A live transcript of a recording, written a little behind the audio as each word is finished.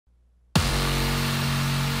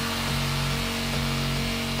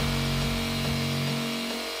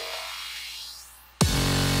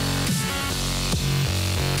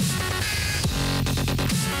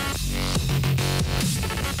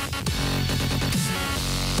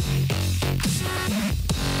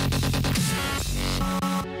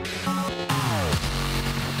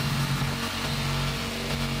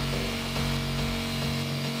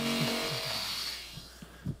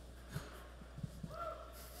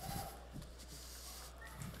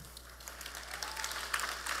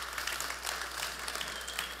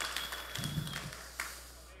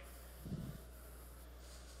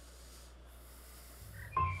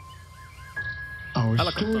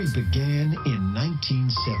story began in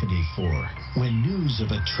 1974 when news of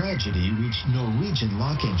a tragedy reached Norwegian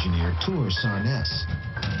lock engineer Tor Sarnes.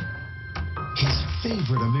 His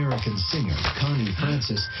favorite American singer, Connie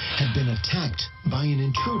Francis, had been attacked by an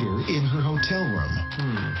intruder in her hotel room.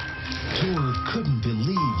 Tor couldn't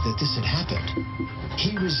believe that this had happened.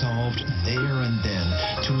 He resolved there and then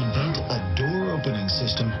to invent a door opening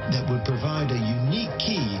system that would provide a unique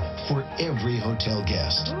key for every hotel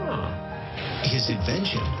guest. His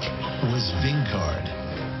invention was VingCard,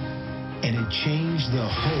 and it changed the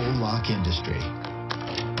whole lock industry.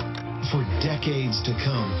 For decades to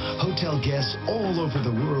come, hotel guests all over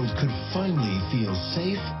the world could finally feel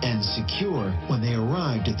safe and secure when they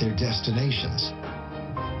arrived at their destinations.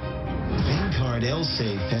 VingCard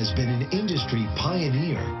L-Safe has been an industry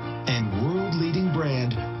pioneer and world-leading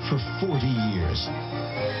brand for 40 years.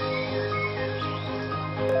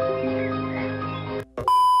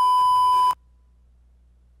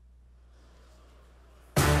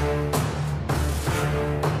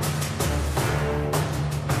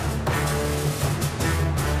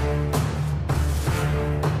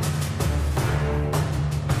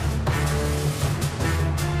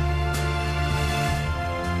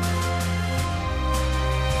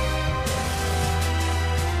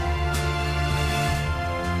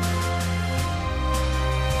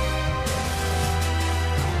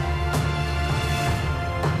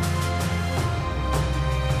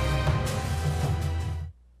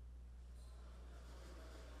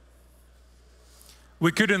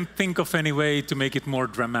 We couldn't think of any way to make it more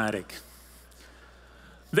dramatic.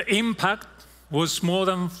 The impact was more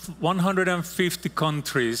than 150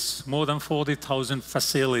 countries, more than 40,000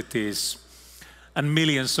 facilities, and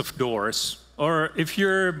millions of doors. Or if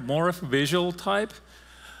you're more of a visual type,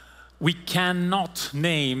 we cannot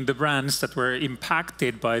name the brands that were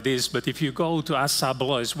impacted by this, but if you go to Assa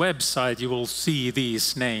Abloy's website, you will see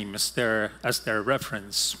these names there as their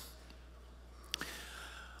reference.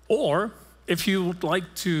 Or, if you would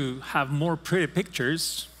like to have more pretty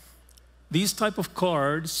pictures, these type of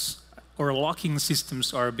cards or locking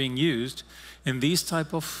systems are being used in these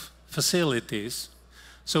type of facilities.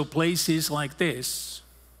 So places like this,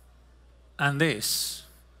 and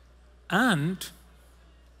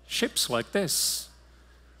ships like this,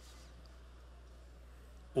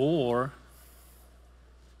 or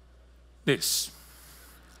this.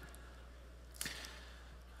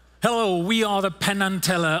 Hello, we are the Penn and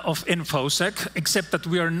Teller of InfoSec, except that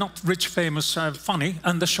we are not rich, famous, funny,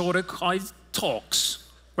 and the shorter guy talks.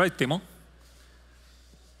 Right, Timo?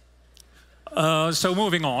 So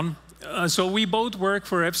moving on. So we both work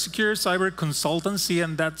for F-Secure Cyber Consultancy,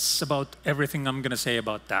 and that's about everything I'm going to say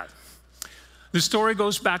about that. The story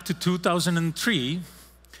goes back to 2003,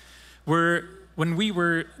 when we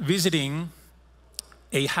were visiting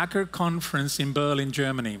a hacker conference in Berlin,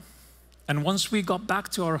 Germany. And once we got back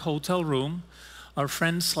to our hotel room, our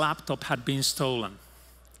friend's laptop had been stolen.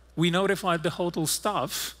 We notified the hotel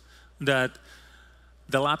staff that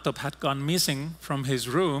the laptop had gone missing from his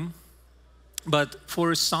room, but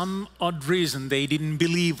for some odd reason, they didn't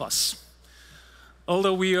believe us.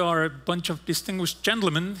 Although we are a bunch of distinguished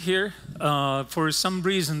gentlemen here, for some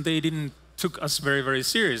reason, they didn't took us very, very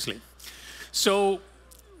seriously. So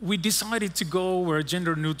we decided to go where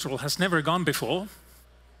gender neutral has never gone before,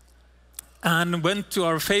 and went to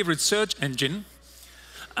our favorite search engine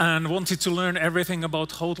and wanted to learn everything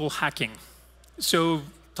about hotel hacking. So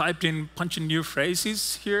typed in, punch in new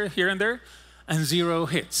phrases here and there, and 0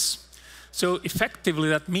 hits. So effectively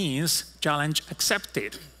that means challenge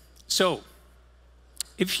accepted. So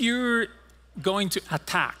if you're going to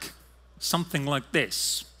attack something like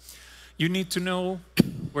this, you need to know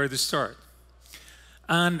where to start.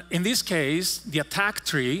 And in this case, the attack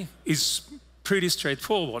tree is pretty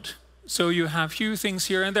straightforward. So you have few things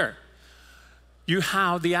here and there. You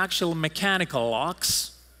have the actual mechanical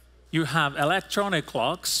locks, you have electronic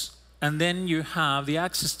locks, and then you have the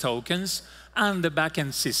access tokens and the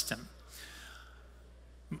backend system.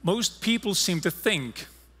 Most people seem to think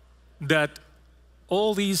that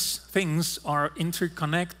all these things are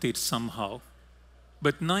interconnected somehow,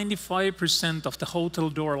 but 95% of the hotel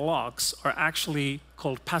door locks are actually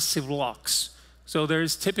called passive locks. So there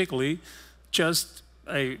is typically just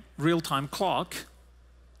a real-time clock,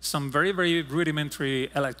 some very, very rudimentary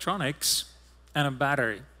electronics, and a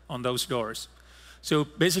battery on those doors. So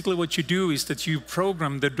basically what you do is that you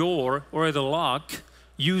program the door or the lock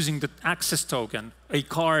using the access token, a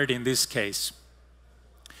card in this case.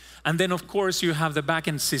 And then, of course, you have the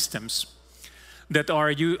backend systems that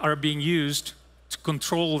are being used to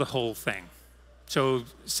control the whole thing. So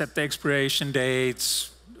set the expiration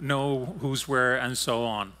dates, know who's where, and so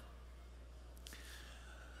on.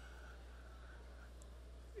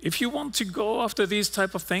 If you want to go after these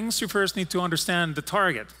type of things, you first need to understand the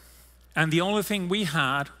target. And the only thing we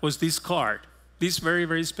had was this card, this very,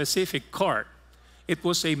 very specific card. It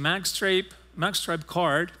was a magstripe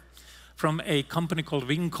card from a company called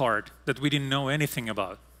Wingcard that we didn't know anything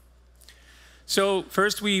about. So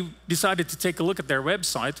first we decided to take a look at their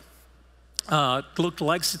website. It looked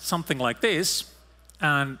like something like this,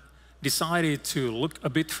 and decided to look a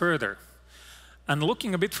bit further. And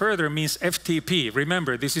looking a bit further means FTP.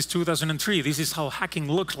 Remember, this is 2003. This is how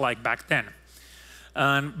hacking looked like back then.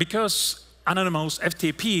 And because Anonymous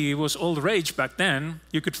FTP was all the rage back then,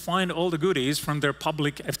 you could find all the goodies from their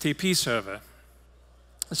public FTP server.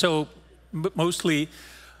 So mostly,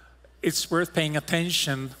 it's worth paying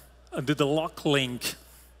attention to the LockLink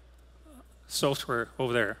software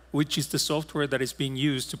over there, which is the software that is being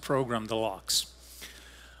used to program the locks.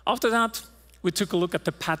 After that, we took a look at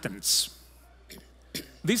the patents.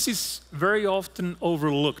 This is very often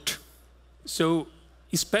overlooked. So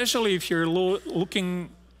especially if you're looking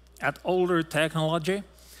at older technology,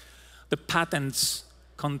 the patents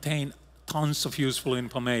contain tons of useful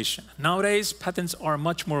information. Nowadays, patents are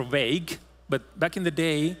much more vague, but back in the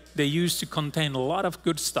day, they used to contain a lot of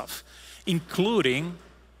good stuff, including,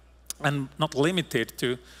 and not limited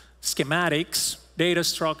to, schematics, data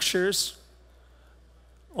structures,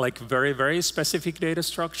 like very, very specific data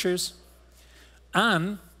structures,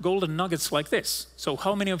 and golden nuggets like this. So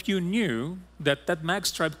how many of you knew that that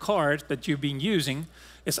magstripe card that you've been using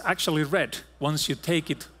is actually read once you take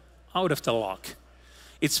it out of the lock?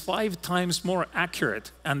 It's 5 times more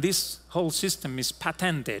accurate, and this whole system is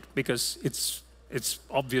patented because it's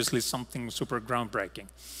obviously something super groundbreaking.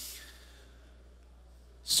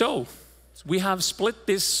 So we have split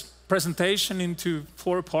this presentation into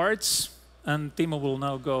 4 parts, and Timo will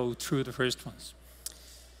now go through the first ones.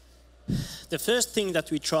 The first thing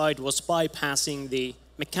that we tried was bypassing the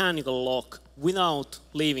mechanical lock without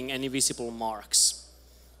leaving any visible marks.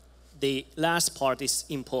 The last part is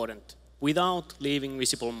important, without leaving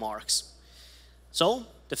visible marks. So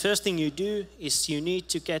the first thing you do is you need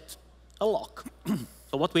to get a lock.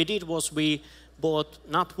 So what we did was we bought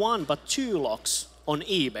not 1 but 2 locks on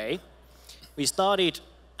eBay. We started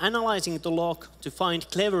analyzing the lock to find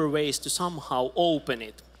clever ways to somehow open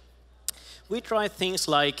it. We tried things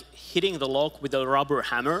like hitting the lock with a rubber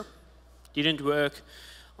hammer, didn't work.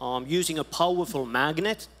 Using a powerful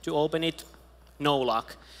magnet to open it, no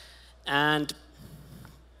luck. And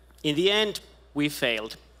in the end, we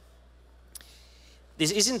failed.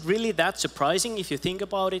 This isn't really that surprising if you think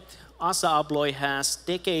about it. ASA Abloy has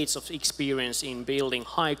decades of experience in building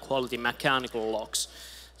high-quality mechanical locks.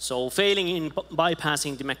 So failing in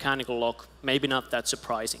bypassing the mechanical lock, maybe not that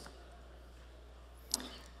surprising.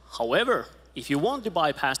 However, if you want to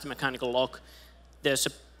bypass the mechanical lock, there's a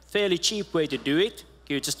fairly cheap way to do it.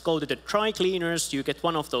 You just go to the dry cleaners, you get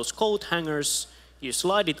one of those coat hangers, you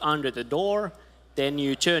slide it under the door, then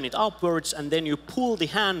you turn it upwards, and then you pull the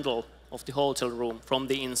handle of the hotel room from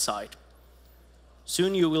the inside.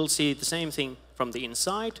 Soon you will see the same thing from the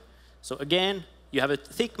inside. So again, you have a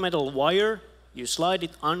thick metal wire, you slide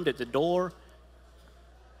it under the door,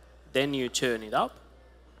 then you turn it up,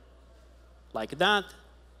 like that,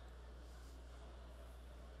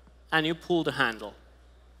 and you pull the handle.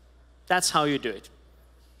 That's how you do it.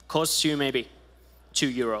 Costs you maybe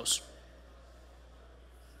 €2.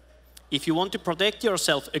 If you want to protect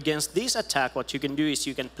yourself against this attack, what you can do is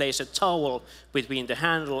you can place a towel between the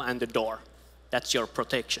handle and the door. That's your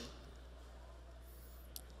protection.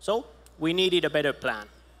 So we needed a better plan.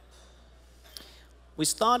 We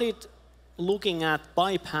started looking at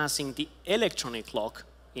bypassing the electronic lock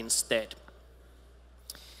instead.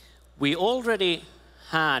 We already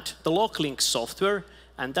had the LockLink software,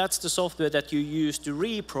 and that's the software that you use to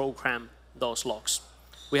reprogram those locks.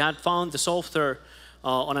 We had found the software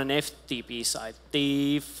on an FTP site.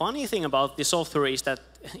 The funny thing about the software is that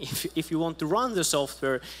if you want to run the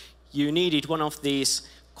software, you needed one of these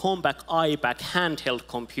compact iPad handheld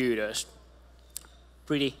computers.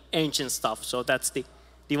 Pretty ancient stuff, so that's the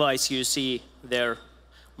device you see there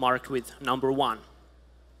marked with number 1.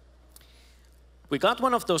 We got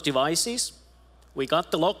one of those devices. We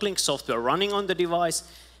got the LockLink software running on the device,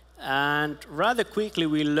 and rather quickly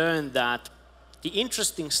we learned that the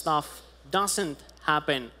interesting stuff doesn't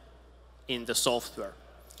happen in the software.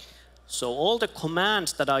 So all the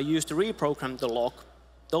commands that are used to reprogram the lock,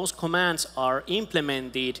 those commands are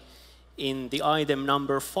implemented in the item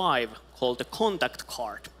number 5 called the contact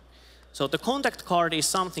card. So the contact card is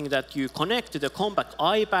something that you connect to the compact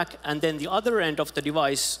iPad, and then the other end of the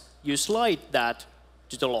device, you slide that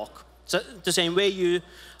to the lock. So the same way you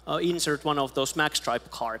insert one of those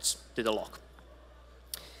magstripe cards to the lock.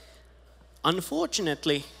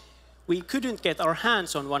 Unfortunately, we couldn't get our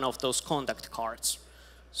hands on one of those contact cards.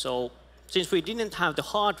 So since we didn't have the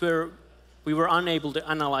hardware, we were unable to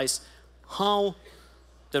analyze how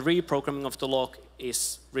the reprogramming of the lock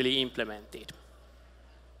is really implemented.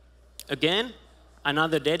 Again,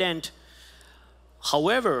 another dead end.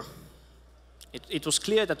 However, it was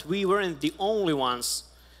clear that we weren't the only ones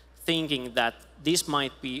thinking that this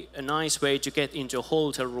might be a nice way to get into a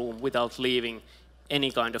hotel room without leaving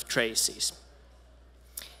any kind of traces.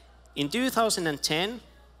 In 2010,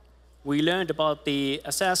 we learned about the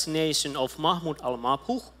assassination of Mahmoud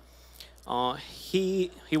al-Mabhouh. He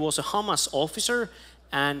was a Hamas officer,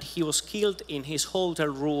 and he was killed in his hotel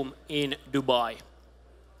room in Dubai.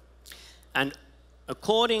 And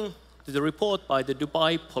according to the report by the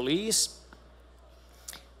Dubai police,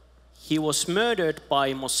 he was murdered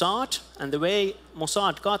by Mossad, and the way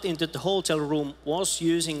Mossad got into the hotel room was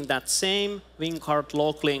using that same WinCard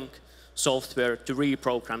LockLink software to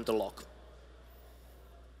reprogram the lock.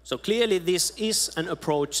 So clearly this is an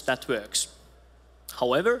approach that works.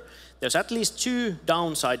 However, there's at least two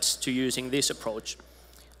downsides to using this approach.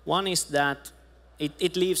 One is that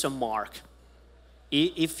it leaves a mark.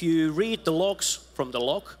 If you read the logs from the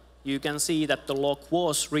lock, you can see that the lock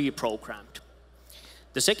was reprogrammed.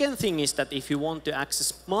 The second thing is that if you want to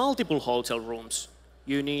access multiple hotel rooms,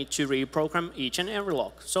 you need to reprogram each and every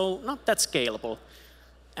lock. So not that scalable.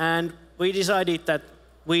 And we decided that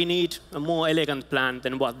we need a more elegant plan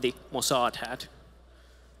than what the Mossad had.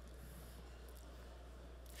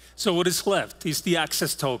 So what is left is the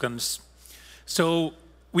access tokens. So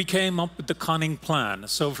we came up with the cunning plan.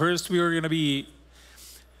 So first we were going to be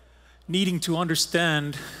needing to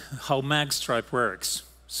understand how magstripe works.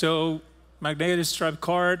 So magnetic stripe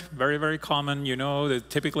card, very, very common. You know, it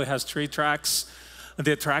typically has 3 tracks.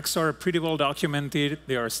 The tracks are pretty well documented.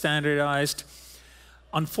 They are standardized.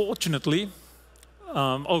 Unfortunately,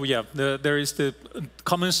 there is the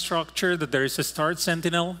common structure that there is a start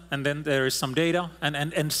sentinel, and then there is some data, and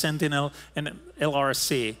end sentinel, and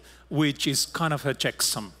LRC, which is kind of a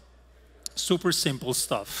checksum. Super simple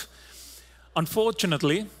stuff.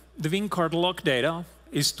 Unfortunately, the WinCard lock data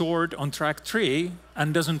is stored on track 3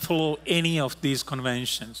 and doesn't follow any of these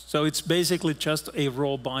conventions. So it's basically just a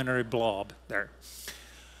raw binary blob there.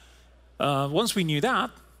 Once we knew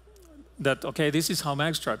that, okay, this is how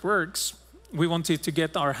magstripe works, we wanted to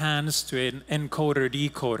get our hands to an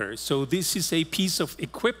encoder-decoder. So this is a piece of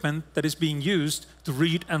equipment that is being used to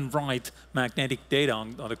read and write magnetic data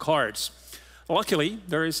on the cards. Luckily,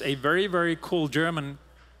 there is a very, very cool German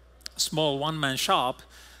small one-man shop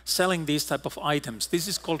selling these type of items. This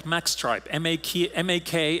is called magstripe, M-A-K-S-T-R-I-P-E.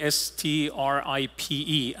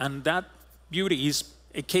 And that beauty is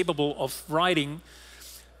capable of writing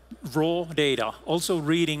raw data, also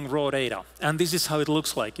reading raw data. And this is how it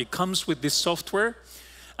looks like. It comes with this software,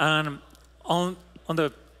 and on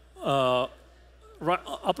the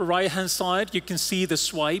upper right-hand side, you can see the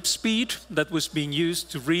swipe speed that was being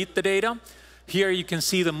used to read the data. Here you can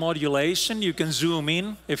see the modulation. You can zoom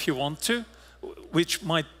in if you want to, which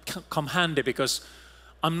might come handy, because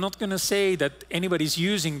I'm not going to say that anybody's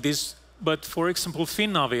using this, but for example,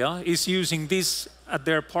 Finavia is using this at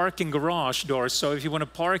their parking garage doors. So if you want to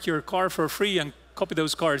park your car for free and copy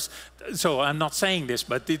those cards, so I'm not saying this,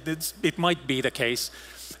 but it might be the case.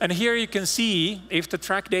 And here you can see if the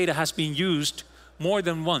track data has been used more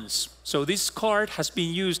than once. So this card has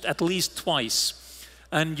been used at least twice.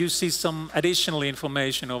 And you see some additional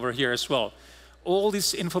information over here as well. All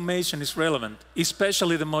this information is relevant,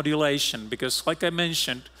 especially the modulation, because like I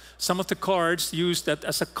mentioned, some of the cards use that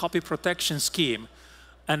as a copy protection scheme.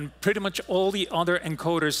 And pretty much all the other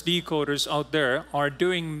encoders, decoders out there are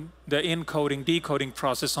doing the encoding, decoding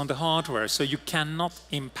process on the hardware. So you cannot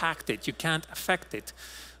impact it, you can't affect it.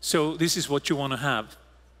 So this is what you want to have.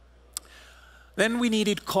 Then we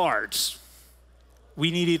needed cards.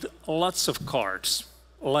 We needed lots of cards,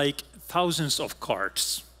 like thousands of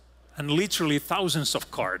cards. And literally thousands of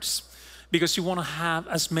cards, because you want to have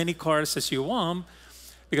as many cards as you want,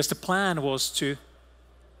 because the plan was to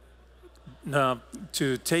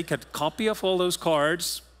take a copy of all those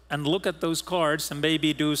cards and look at those cards and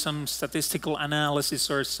maybe do some statistical analysis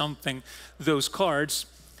or something with those cards,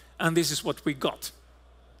 and this is what we got.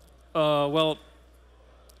 Well,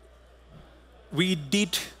 we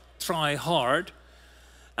did try hard.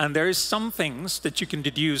 And there is some things that you can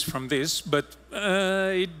deduce from this, but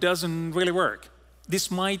it doesn't really work. This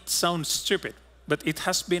might sound stupid, but it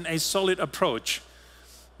has been a solid approach.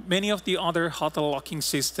 Many of the other hotel locking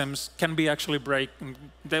systems can be actually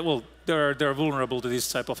they're vulnerable to this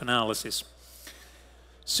type of analysis.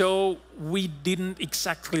 So we didn't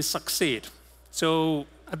exactly succeed. So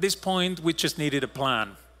at this point, we just needed a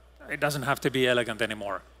plan. It doesn't have to be elegant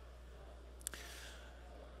anymore.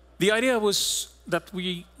 The idea was that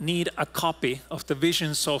we need a copy of the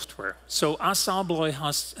Vision software. So Assa Abloy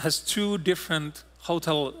has two different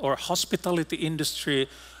hotel or hospitality industry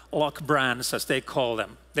lock brands, as they call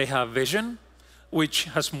them. They have Vision, which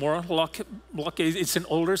has more lock. It's an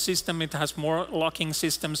older system. It has more locking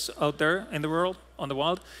systems out there in the world, on the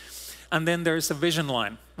wild. And then there's a Vision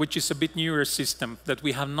line, which is a bit newer system that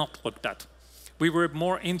we have not looked at. We were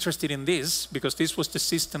more interested in this because this was the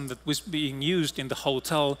system that was being used in the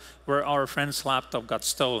hotel where our friend's laptop got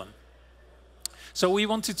stolen. So we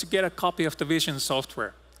wanted to get a copy of the Vision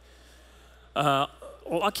software.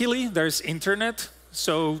 Luckily, there's internet.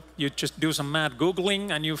 So you just do some mad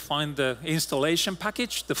Googling and you find the installation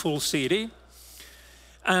package, the full CD.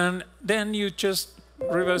 And then you just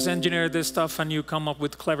reverse engineer this stuff and you come up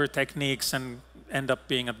with clever techniques and end up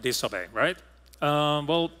being a disobey, right?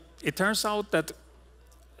 Well, it turns out that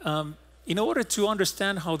in order to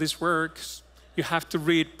understand how this works, you have to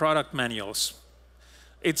read product manuals.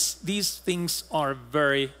 These things are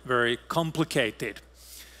very, very complicated.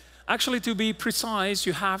 Actually, to be precise,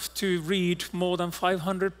 you have to read more than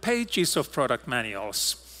 500 pages of product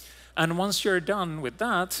manuals. And once you're done with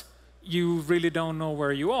that, you really don't know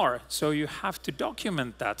where you are. So you have to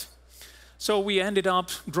document that. So we ended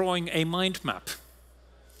up drawing a mind map.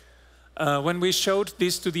 When we showed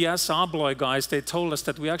this to the Assa Abloy guys, they told us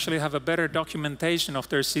that we actually have a better documentation of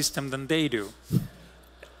their system than they do.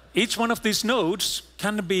 Each one of these nodes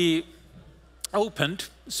can be opened.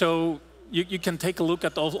 So you can take a look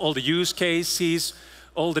at all the use cases,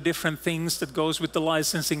 all the different things that goes with the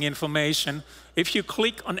licensing information. If you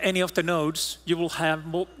click on any of the nodes, you will have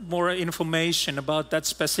more information about that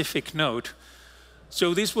specific node.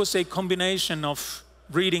 So this was a combination of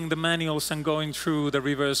reading the manuals and going through the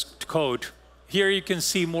reverse code. Here you can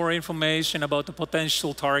see more information about the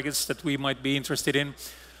potential targets that we might be interested in.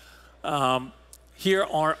 Here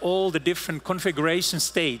are all the different configuration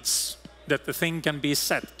states that the thing can be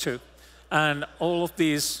set to. And all of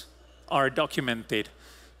these are documented.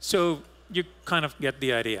 So you kind of get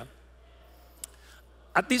the idea.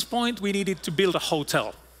 At this point, we needed to build a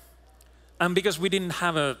hotel. And because we didn't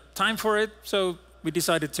have a time for it, so we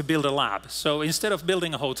decided to build a lab. So instead of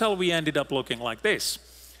building a hotel, we ended up looking like this.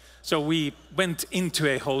 So we went into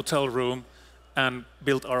a hotel room and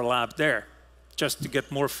built our lab there, just to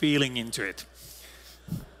get more feeling into it.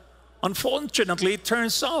 Unfortunately, it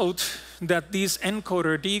turns out that these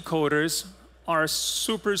encoder-decoders are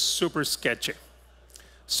super, super sketchy.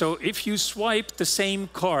 So if you swipe the same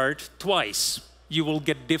card twice, you will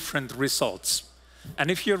get different results. And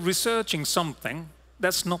if you're researching something,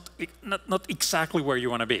 that's not exactly where you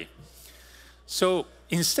want to be. So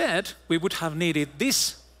instead, we would have needed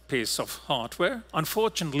this piece of hardware.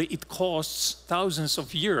 Unfortunately, it costs thousands of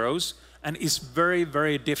euros and is very,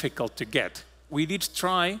 very difficult to get. We did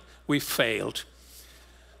try, we failed.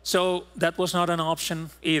 So that was not an option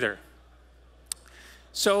either.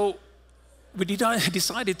 So we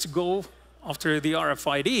decided to go after the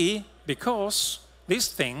RFID because this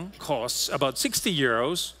thing costs about 60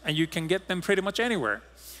 euros and you can get them pretty much anywhere.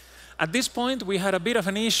 At this point, we had a bit of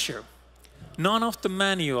an issue. None of the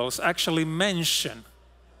manuals actually mention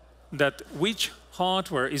that which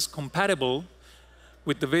hardware is compatible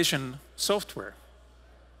with the Vision software.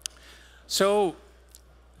 So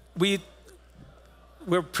we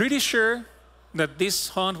were pretty sure that this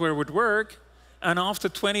hardware would work, and after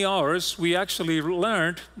 20 hours, we actually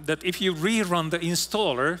learned that if you rerun the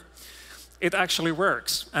installer, it actually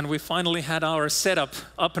works. And we finally had our setup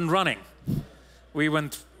up and running.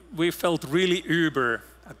 We felt really uber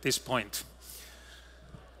at this point.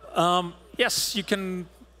 Yes, you can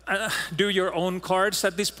do your own cards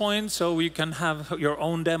at this point, so you can have your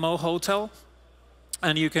own demo hotel,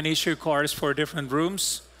 and you can issue cards for different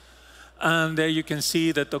rooms. And there you can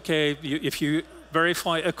see that, okay, if you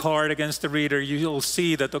verify a card against the reader, you'll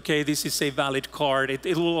see that, okay, this is a valid card.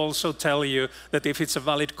 It will also tell you that if it's a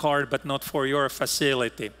valid card, but not for your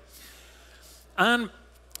facility. And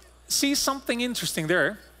see something interesting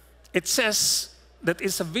there. It says that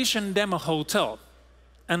it's a Vision demo hotel.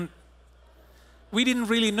 And we didn't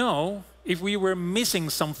really know if we were missing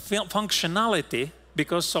some functionality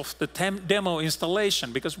because of the demo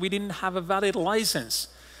installation, because we didn't have a valid license.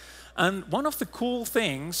 And one of the cool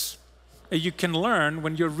things that you can learn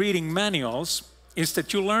when you're reading manuals is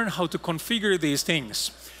that you learn how to configure these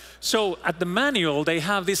things. So at the manual, they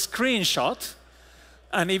have this screenshot,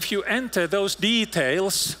 and if you enter those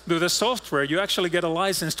details to the software, you actually get a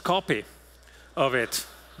licensed copy of it.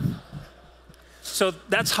 So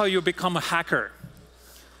that's how you become a hacker.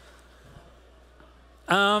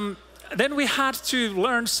 Then we had to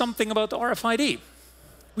learn something about RFID.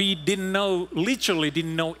 We literally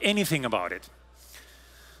didn't know anything about it.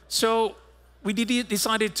 So we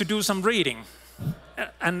decided to do some reading.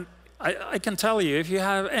 And I can tell you, if you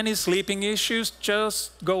have any sleeping issues,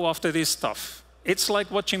 just go after this stuff. It's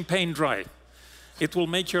like watching paint dry. It will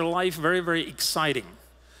make your life very, very exciting.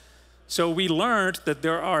 So we learned that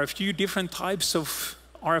there are a few different types of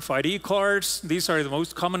RFID cards. These are the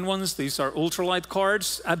most common ones. These are ultralight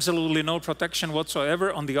cards, absolutely no protection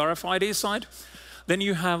whatsoever on the RFID side. Then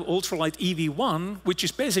you have ultralight EV1, which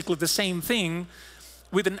is basically the same thing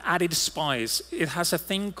with an added spice. It has a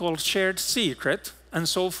thing called shared secret, and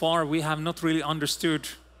so far we have not really understood,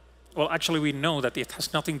 well, actually we know that it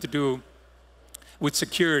has nothing to do with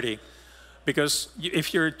security, because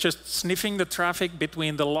if you're just sniffing the traffic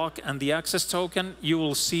between the lock and the access token, you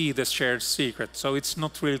will see the shared secret. So it's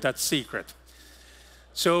not really that secret.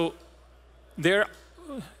 So there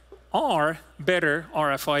are better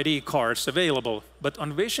RFID cards available, but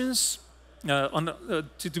on Vision's,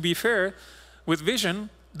 to be fair, with Vision,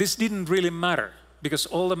 this didn't really matter, because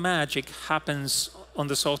all the magic happens on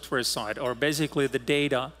the software side, or basically the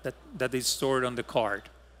data that is stored on the card.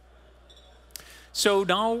 So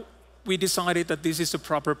now we decided that this is a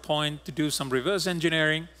proper point to do some reverse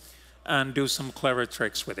engineering and do some clever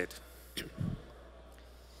tricks with it.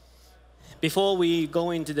 Before we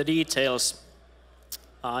go into the details,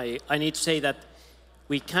 I need to say that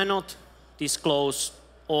we cannot disclose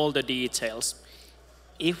all the details.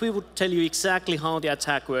 If we would tell you exactly how the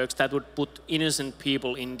attack works, that would put innocent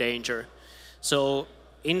people in danger. So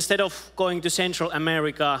instead of going to Central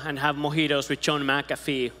America and have mojitos with John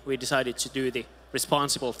McAfee, we decided to do the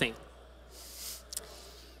responsible thing.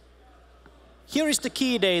 Here is the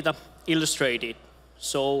key data illustrated.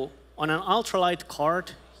 So on an ultralight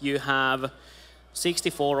card, you have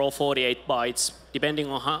 64 or 48 bytes, depending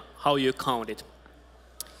on how you count it.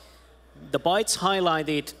 The bytes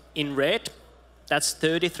highlighted in red, that's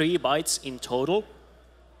 33 bytes in total.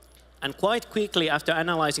 And quite quickly, after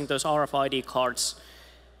analyzing those RFID cards,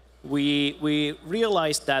 we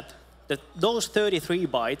realized that those 33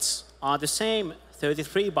 bytes are the same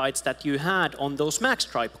 33 bytes that you had on those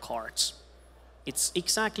MaxStripe cards. It's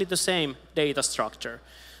exactly the same data structure.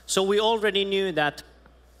 So we already knew that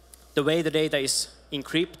the way the data is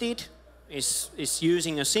encrypted is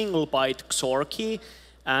using a single byte XOR key,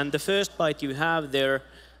 and the first byte you have there,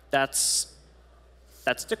 that's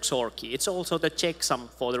the XOR key. It's also the checksum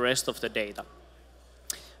for the rest of the data.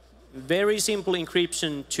 Very simple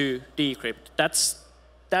encryption to decrypt.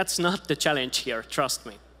 That's not the challenge here, trust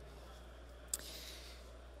me.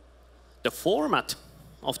 The format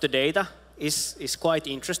of the data is quite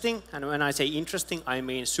interesting, and when I say interesting, I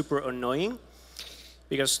mean super annoying.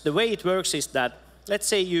 Because the way it works is that, let's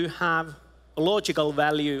say you have a logical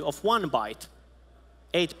value of 1 byte,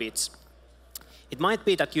 8 bits. It might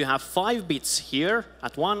be that you have 5 bits here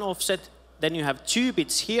at one offset, then you have 2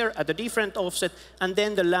 bits here at a different offset, and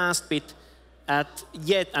then the last bit at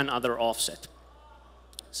yet another offset.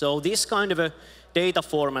 So this kind of a data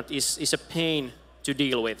format is a pain to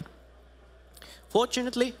deal with.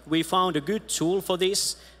 Fortunately, we found a good tool for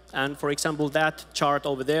this. And for example, that chart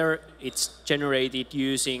over there, it's generated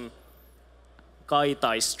using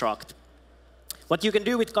Kaitai struct. What you can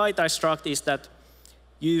do with Kaitai struct is that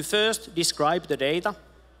you first describe the data.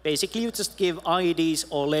 Basically, you just give IDs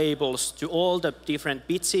or labels to all the different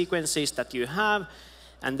bit sequences that you have.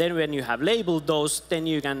 And then when you have labeled those, then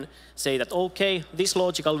you can say that, OK, this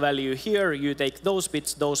logical value here, you take those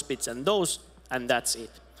bits, and those, and that's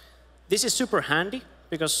it. This is super handy,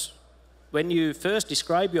 because when you first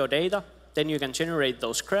describe your data, then you can generate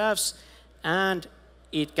those graphs, and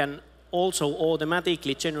it can also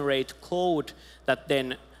automatically generate code that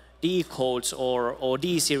then decodes or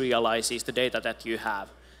deserializes the data that you have.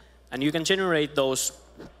 And you can generate those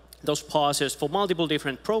parsers for multiple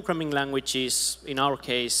different programming languages. In our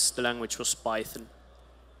case, the language was Python.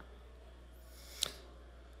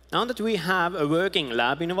 Now that we have a working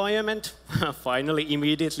lab environment, finally,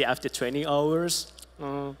 immediately after 20 hours,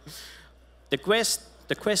 the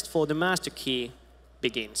quest for the master key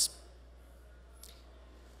begins.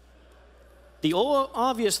 The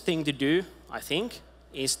obvious thing to do, I think,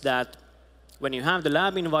 is that when you have the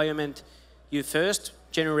lab environment, you first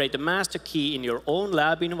generate the master key in your own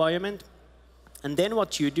lab environment. And then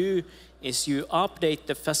what you do is you update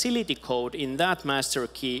the facility code in that master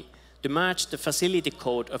key to match the facility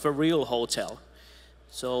code of a real hotel.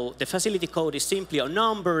 So the facility code is simply a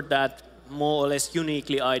number that more or less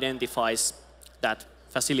uniquely identifies that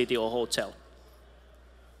facility or hotel.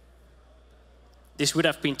 This would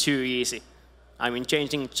have been too easy. I mean,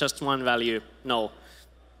 changing just one value, no.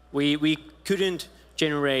 We couldn't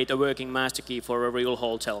generate a working master key for a real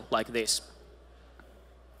hotel like this.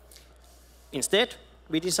 Instead,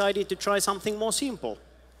 we decided to try something more simple,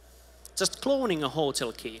 just cloning a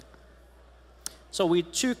hotel key. So we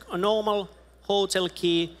took a normal hotel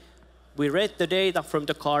key, we read the data from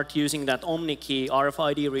the card using that OmniKey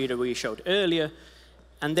RFID reader we showed earlier,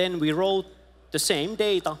 and then we wrote the same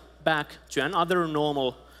data back to another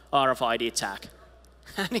normal RFID tag.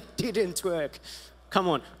 And it didn't work. Come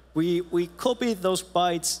on, we copied those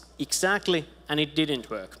bytes exactly, and it didn't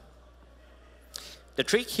work. The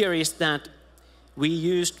trick here is that we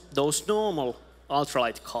used those normal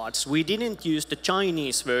ultralight cards. We didn't use the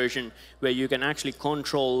Chinese version where you can actually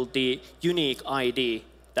control the unique ID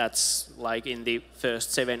that's like in the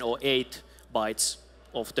first 7 or 8 bytes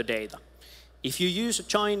of the data. If you use a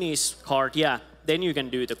Chinese card, yeah, then you can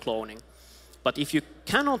do the cloning. But if you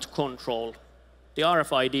cannot control the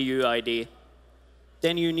RFID UID,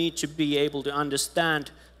 then you need to be able to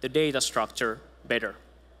understand the data structure better.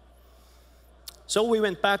 So we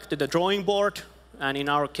went back to the drawing board, and in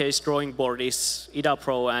our case, drawing board is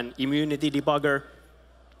IDAPRO and Immunity Debugger.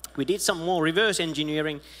 We did some more reverse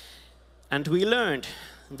engineering, and we learned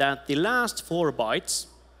that the last 4 bytes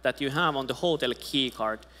that you have on the hotel key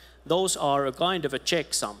card, those are a kind of a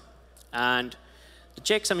checksum. And the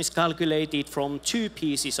checksum is calculated from 2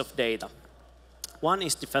 pieces of data. One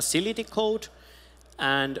is the facility code,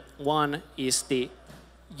 and one is the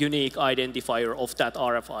unique identifier of that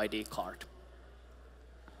RFID card.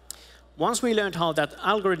 Once we learned how that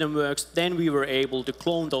algorithm works, then we were able to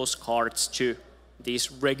clone those cards to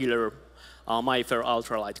these regular MyFair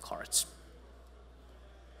Ultralight cards.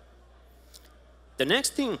 The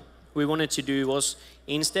next thing we wanted to do was,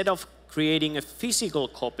 instead of creating a physical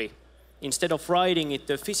copy, instead of writing it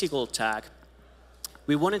to a physical tag,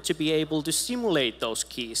 we wanted to be able to simulate those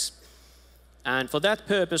keys. And for that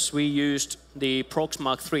purpose, we used the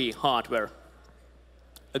Proxmark 3 hardware.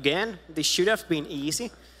 Again, this should have been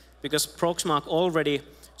easy, because Proxmark already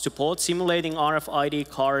supports simulating RFID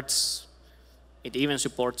cards. It even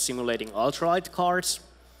supports simulating ultralight cards.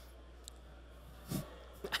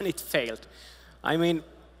 And it failed. I mean,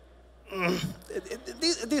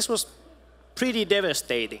 this was pretty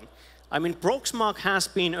devastating. I mean, Proxmark has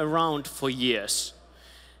been around for years.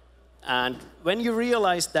 And when you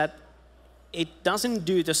realize that it doesn't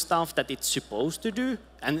do the stuff that it's supposed to do,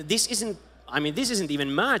 and this isn't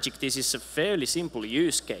even magic, this is a fairly simple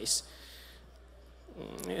use case.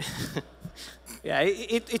 Yeah,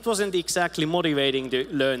 it wasn't exactly motivating to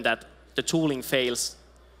learn that the tooling fails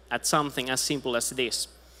at something as simple as this.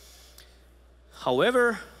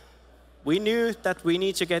 However, we knew that we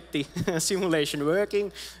need to get the simulation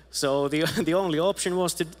working, so the only option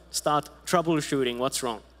was to start troubleshooting what's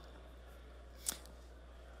wrong.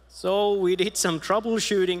 So we did some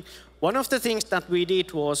troubleshooting. One of the things that we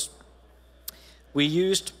did was we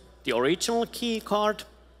used the original key card,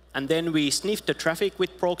 and then we sniffed the traffic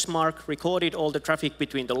with Proxmark, recorded all the traffic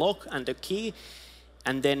between the lock and the key,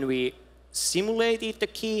 and then we simulated the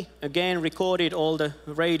key, again recorded all the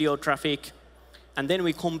radio traffic, and then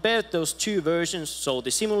we compared those 2 versions, so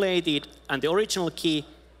the simulated and the original key,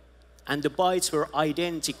 and the bytes were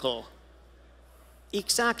identical.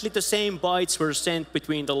 Exactly the same bytes were sent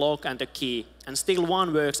between the lock and the key, and still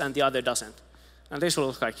one works and the other doesn't. And this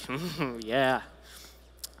was like, yeah.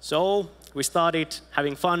 So we started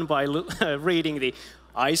having fun by reading the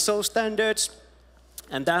ISO standards,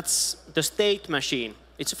 and that's the state machine.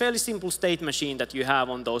 It's a fairly simple state machine that you have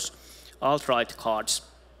on those ultralight cards.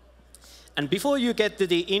 And before you get to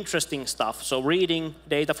the interesting stuff, so reading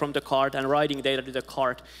data from the card and writing data to the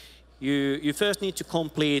card, you first need to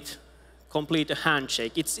complete a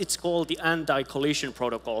handshake. It's called the anti-collision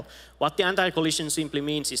protocol. What the anti-collision simply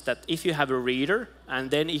means is that if you have a reader, and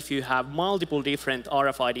then if you have multiple different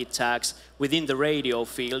RFID tags within the radio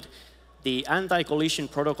field, the anti-collision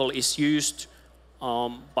protocol is used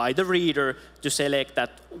by the reader to select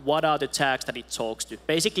that what are the tags that it talks to.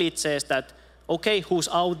 Basically, it says that, okay, who's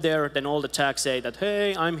out there? Then all the tags say that,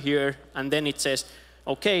 hey, I'm here. And then it says,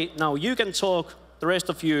 okay, now you can talk. The rest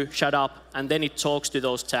of you shut up, and then it talks to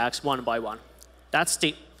those tags one by one. That's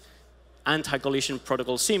the anti-collision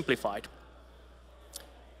protocol simplified.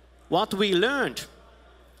 What we learned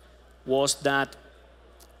was that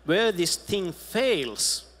where this thing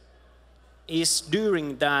fails is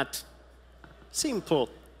during that simple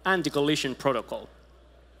anti-collision protocol.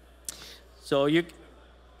 So you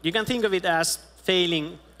can think of it as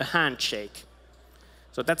failing a handshake.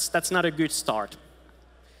 So that's not a good start.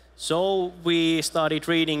 So we started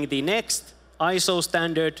reading the next ISO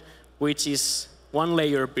standard, which is 1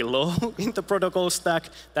 layer below in the protocol stack.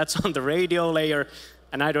 That's on the radio layer.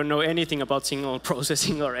 and I don't know anything about signal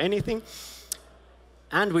processing or anything.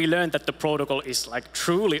 And we learned that the protocol is like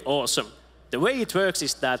truly awesome. The way it works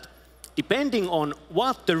is that depending on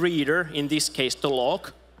what the reader, in this case the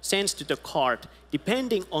log, sends to the card,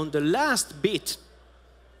 depending on the last bit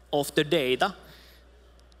of the data,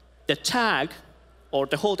 the tag or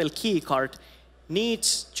the hotel key card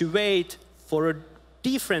needs to wait for a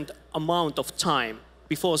different amount of time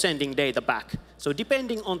before sending data back. So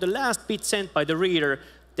depending on the last bit sent by the reader,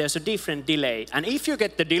 there's a different delay. And if you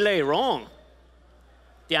get the delay wrong,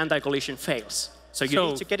 the anti-collision fails. So you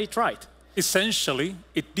need to get it right. Essentially,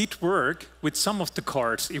 it did work with some of the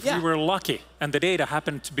cards if we were lucky and the data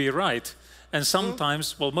happened to be right. And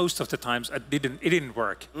sometimes, well, most of the times, it didn't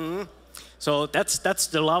work. So that's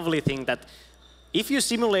the lovely thing, that if you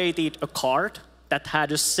simulated a card that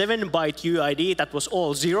had a 7-byte UID that was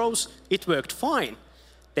all zeros, it worked fine.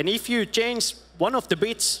 Then if you change one of the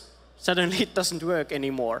bits, suddenly it doesn't work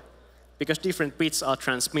anymore because different bits are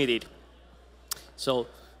transmitted. So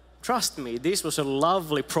trust me, this was a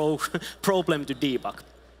lovely problem to debug.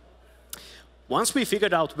 Once we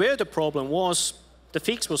figured out where the problem was, the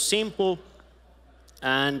fix was simple.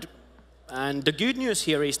 And the good news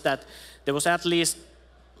here is that there was at least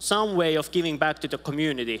some way of giving back to the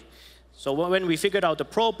community. So when we figured out the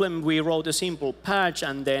problem, we wrote a simple patch,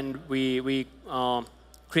 and then we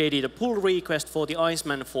created a pull request for the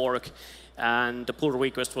Iceman fork, and the pull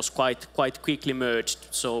request was quite quickly merged.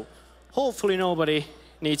 So hopefully nobody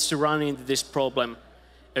needs to run into this problem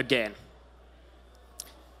again.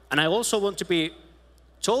 And I also want to be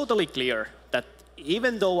totally clear that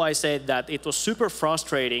even though I said that it was super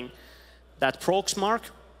frustrating that Proxmark,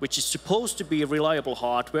 which is supposed to be reliable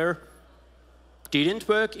hardware, didn't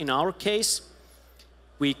work in our case,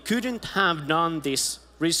 we couldn't have done this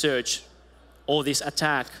research or this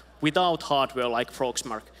attack without hardware like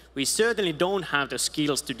Proxmark. We certainly don't have the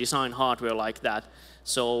skills to design hardware like that.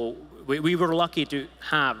 So we were lucky to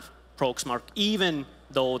have Proxmark, even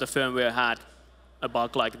though the firmware had a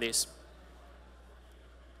bug like this.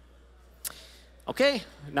 OK,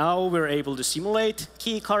 now we're able to simulate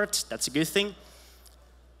key cards. That's a good thing.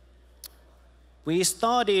 We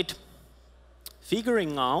started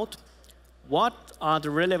figuring out what are the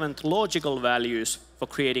relevant logical values for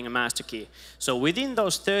creating a master key. So within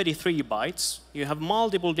those 33 bytes, you have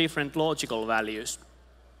multiple different logical values.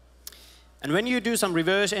 And when you do some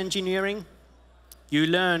reverse engineering, you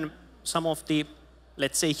learn some of the,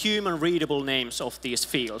 let's say, human readable names of these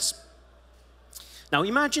fields. Now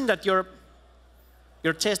imagine that you're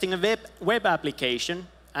testing a web application,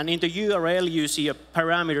 and in the URL you see a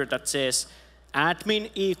parameter that says admin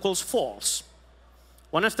equals false.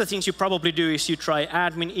 One of the things you probably do is you try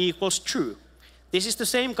admin equals true. This is the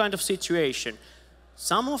same kind of situation.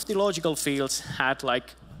 Some of the logical fields had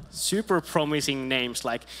like super promising names,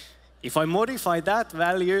 like if I modify that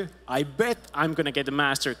value, I bet I'm going to get a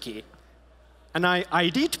master key. And I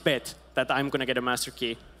did bet that I'm going to get a master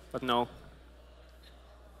key, but no.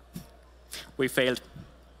 We failed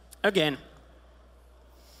again.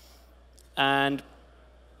 And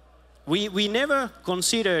we never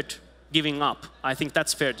considered giving up. I think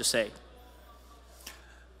that's fair to say.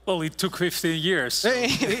 Well, it took 15 years.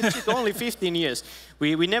 It took only 15 years.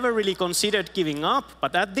 We never really considered giving up,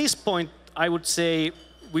 but at this point, I would say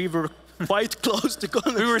we were quite close to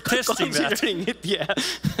we were testing considering it. Yeah.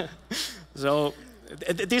 So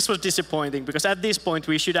this was disappointing, because at this point,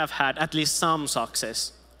 we should have had at least some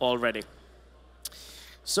success already.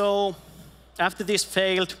 So after this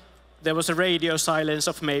failed, there was a radio silence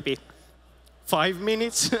of maybe 5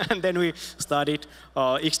 minutes, and then we started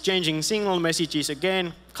exchanging signal messages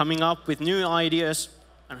again, coming up with new ideas.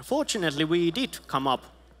 And unfortunately, we did come up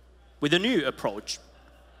with a new approach.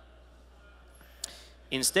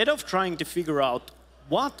 Instead of trying to figure out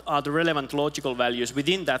what are the relevant logical values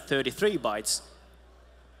within that 33 bytes,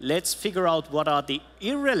 let's figure out what are the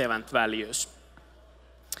irrelevant values.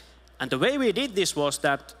 And the way we did this was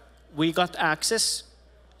that we got access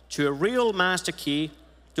to a real master key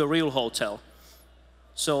to a real hotel.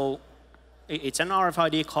 So it's an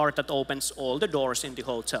RFID card that opens all the doors in the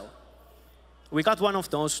hotel. We got one of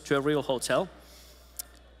those to a real hotel.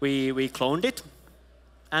 We cloned it,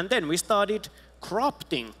 and then we started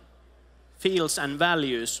corrupting fields and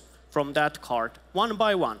values from that card one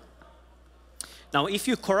by one. Now, if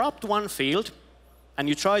you corrupt one field and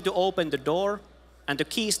you try to open the door and the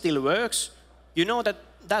key still works, you know that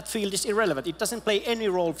that field is irrelevant. It doesn't play any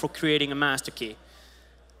role for creating a master key.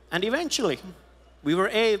 And eventually, we were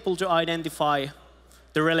able to identify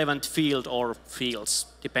the relevant field or fields,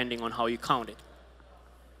 depending on how you count it.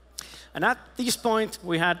 And at this point,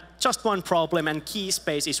 we had just one problem, and key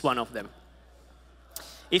space is one of them.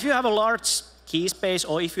 If you have a large key space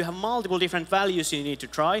or if you have multiple different values you need to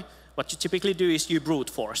try, what you typically do is you brute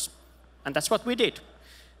force. And that's what we did.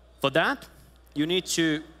 For that, you need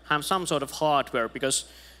to have some sort of hardware, because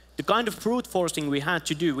the kind of brute forcing we had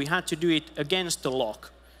to do it against the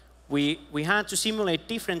lock. We had to simulate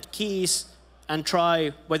different keys and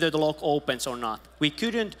try whether the lock opens or not. We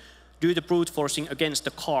couldn't do the brute forcing against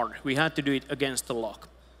the card. We had to do it against the lock.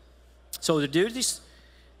 So to do this,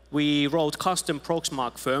 we wrote custom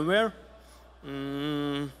Proxmark firmware.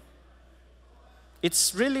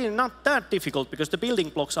 It's really not that difficult because the building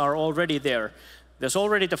blocks are already there. There's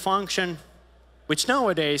already the function, which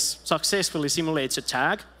nowadays successfully simulates a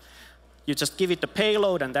tag. You just give it the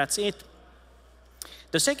payload and that's it.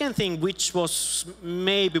 The second thing, which was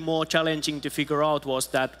maybe more challenging to figure out, was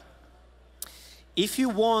that if you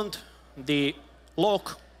want the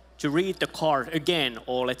lock to read the card again,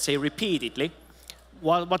 or let's say repeatedly,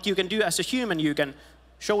 what you can do as a human, you can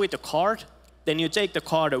show it a card, then you take the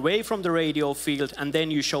card away from the radio field, and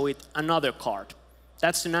then you show it another card.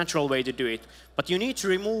 That's the natural way to do it. But you need to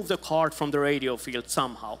remove the card from the radio field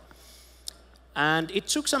somehow. And it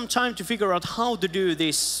took some time to figure out how to do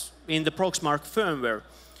this in the Proxmark firmware.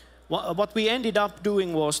 What we ended up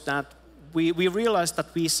doing was that we realized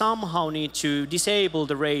that we somehow need to disable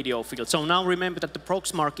the radio field. So now remember that the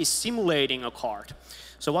Proxmark is simulating a card.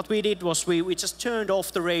 So what we did was we just turned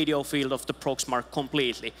off the radio field of the Proxmark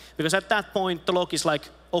completely. Because at that point, the lock is like,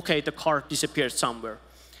 OK, the card disappeared somewhere.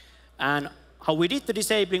 And how we did the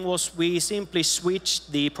disabling was we simply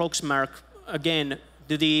switched the Proxmark again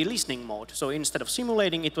to the listening mode. So instead of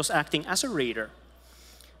simulating, it was acting as a reader.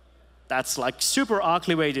 That's like super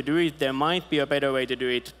ugly way to do it. There might be a better way to do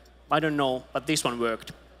it. I don't know, but this one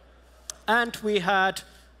worked. And we had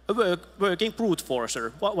a working brute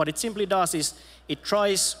forcer. What it simply does is it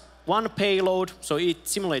tries one payload, so it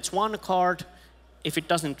simulates one card. If it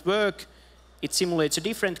doesn't work, it simulates a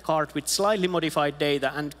different card with slightly modified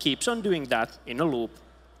data and keeps on doing that in a loop.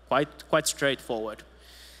 Quite straightforward.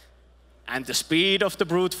 And the speed of the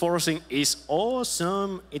brute forcing is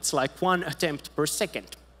awesome. It's like 1 attempt per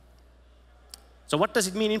second. So what does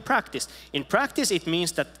it mean in practice? In practice, it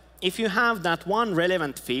means that if you have that one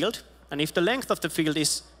relevant field, and if the length of the field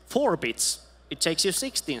is 4 bits, it takes you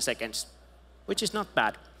 16 seconds, which is not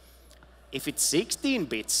bad. If it's 16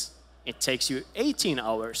 bits, it takes you 18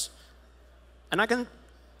 hours. And I can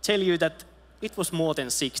tell you that it was more than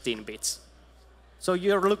 16 bits. So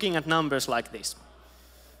you're looking at numbers like this.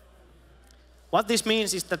 What this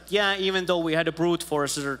means is that, yeah, even though we had a brute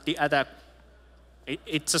forcer, the attack,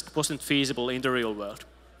 it just wasn't feasible in the real world.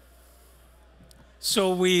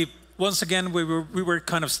 So once again, we were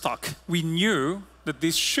kind of stuck. We knew that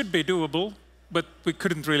this should be doable, but we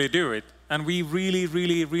couldn't really do it. And we really,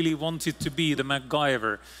 really, really wanted to be the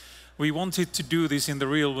MacGyver. We wanted to do this in the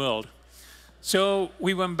real world. So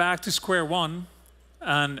we went back to square one,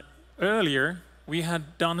 and earlier we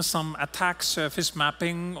had done some attack surface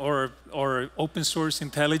mapping or open source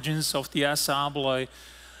intelligence of the Assembly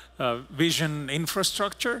vision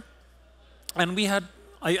infrastructure. And we had,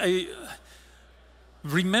 I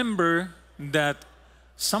remember that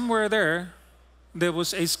somewhere there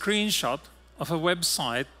was a screenshot of a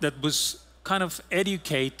website that was kind of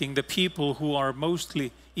educating the people who are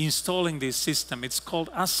mostly installing this system. It's called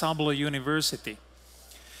Assembly University.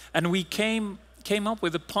 And we came up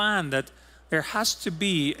with a plan that there has to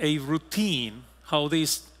be a routine how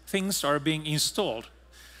these things are being installed.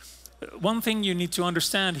 One thing you need to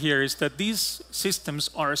understand here is that these systems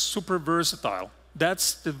are super versatile.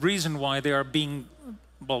 That's the reason why they are being,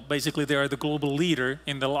 well, basically they are the global leader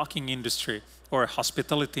in the locking industry or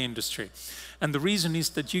hospitality industry. And the reason is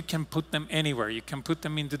that you can put them anywhere. You can put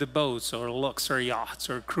them into the boats or luxury yachts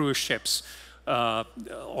or cruise ships,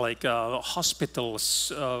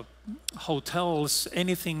 hospitals, hotels,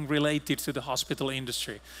 anything related to the hospital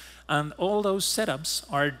industry. And all those setups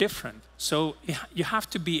are different. So you have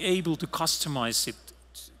to be able to customize it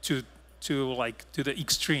to the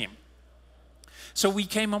extreme. So we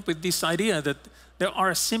came up with this idea that there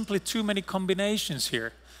are simply too many combinations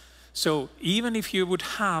here. So even if you would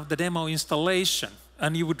have the demo installation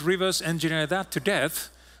and you would reverse engineer that to death,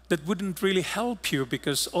 that wouldn't really help you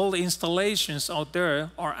because all the installations out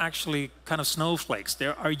there are actually kind of snowflakes. They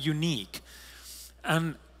are unique.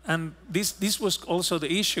 And this was also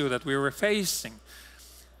the issue that we were facing.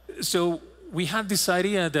 So we had this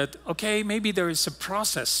idea that, okay, maybe there is a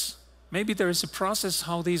process. Maybe there is a process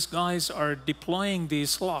how these guys are deploying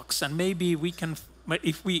these locks, and maybe we can,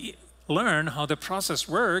 if we learn how the process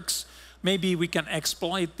works, maybe we can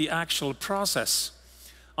exploit the actual process.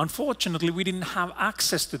 Unfortunately, we didn't have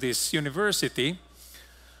access to this university,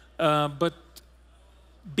 but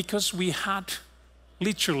because we had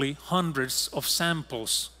literally hundreds of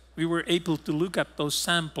samples, we were able to look at those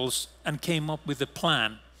samples and came up with a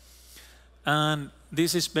plan. And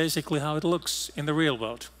this is basically how it looks in the real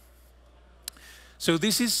world. So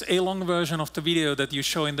this is a long version of the video that you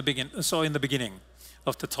saw in the beginning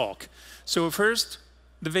of the talk. So first,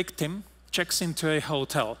 the victim checks into a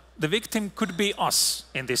hotel. The victim could be us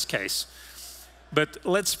in this case. But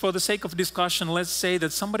let's, for the sake of discussion, let's say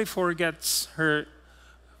that somebody forgets her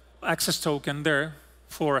access token there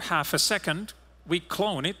for half a second. We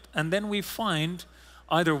clone it, and then we find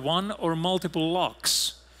either one or multiple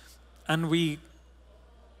locks. And we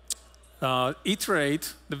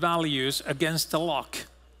iterate the values against the lock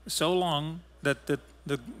so long that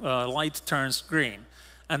the light turns green.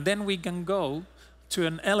 And then we can go to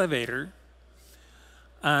an elevator,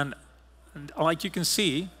 and like you can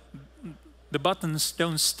see, the buttons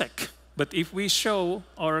don't stick. But if we show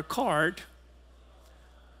our card,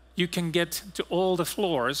 you can get to all the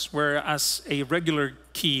floors, whereas a regular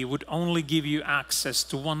key would only give you access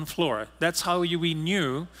to one floor. That's how we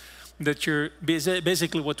knew that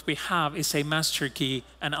basically what we have is a master key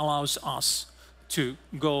and allows us to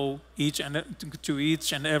go to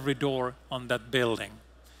each and every door on that building.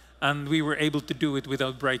 And we were able to do it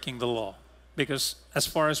without breaking the law. Because as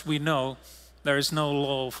far as we know, there is no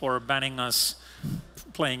law for banning us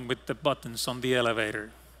playing with the buttons on the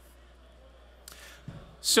elevator.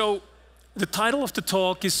 So the title of the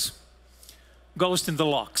talk is Ghost in the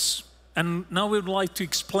Locks. And now we would like to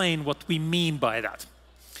explain what we mean by that.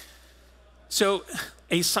 So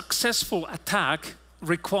a successful attack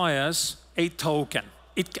requires a token.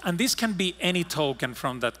 And this can be any token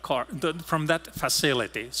from that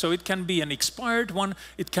facility. So it can be an expired one,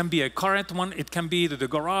 it can be a current one, it can be to the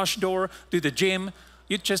garage door, to the gym.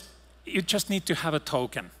 You just need to have a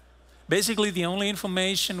token. Basically, the only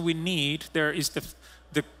information we need there is the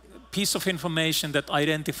piece of information that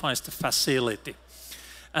identifies the facility.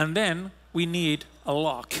 And then we need a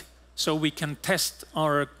lock, so we can test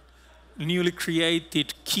our newly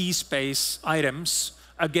created key space items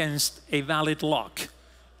against a valid lock.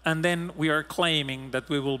 And then we are claiming that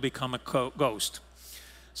we will become a ghost.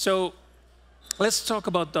 So let's talk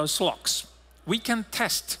about those locks. We can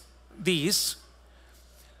test these,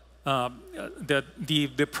 the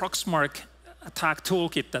Proxmark attack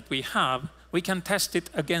toolkit that we have. We can test it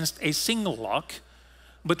against a single lock,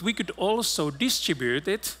 but we could also distribute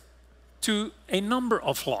it to a number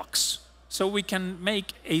of locks. So we can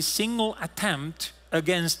make a single attempt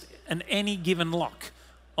against any given lock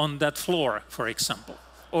on that floor, for example,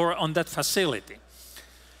 or on that facility.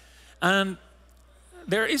 And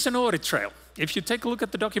there is an audit trail. If you take a look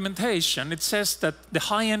at the documentation, it says that the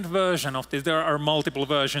high-end version of this, there are multiple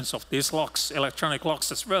versions of these locks, electronic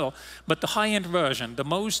locks as well, but the high-end version, the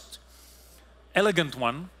most elegant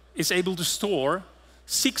one, is able to store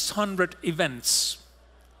 600 events.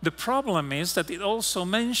 The problem is that it also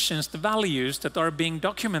mentions the values that are being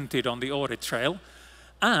documented on the audit trail,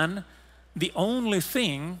 and the only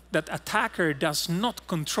thing that attacker does not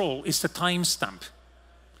control is the timestamp.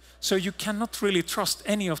 So you cannot really trust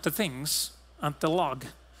any of the things at the log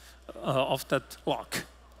of that lock.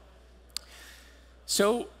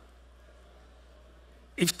 So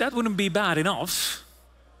if that wouldn't be bad enough,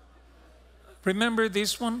 remember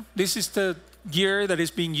this one? This is the gear that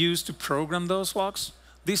is being used to program those locks.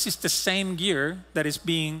 This is the same gear that is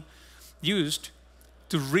being used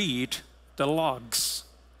to read the logs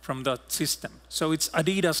from that system. So it's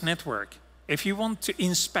Adidas network. If you want to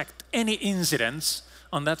inspect any incidents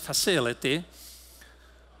on that facility,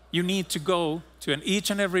 you need to go to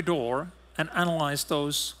each and every door and analyze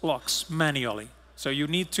those logs manually. So you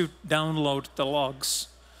need to download the logs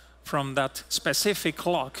from that specific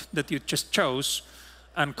lock that you just chose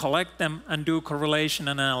and collect them and do correlation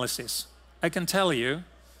analysis. I can tell you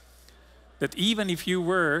that even if you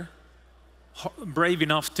were brave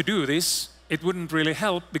enough to do this, it wouldn't really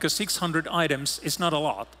help, because 600 items is not a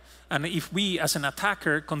lot. And if we as an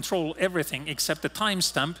attacker control everything except the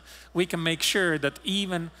timestamp, we can make sure that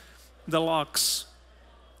even the logs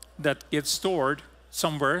that get stored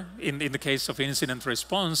somewhere, in the case of incident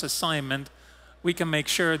response assignment, we can make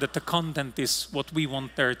sure that the content is what we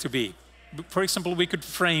want there to be. For example, we could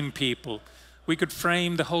frame people. We could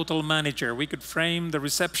frame the hotel manager. We could frame the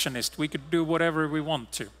receptionist. We could do whatever we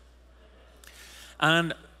want to.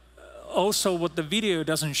 And also what the video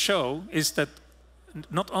doesn't show is that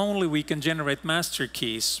not only we can generate master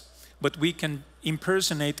keys, but we can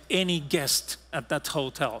impersonate any guest at that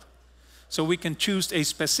hotel. So we can choose a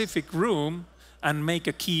specific room and make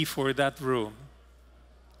a key for that room.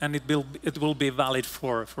 And it will be valid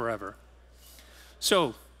for forever.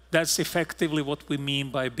 So That's effectively what we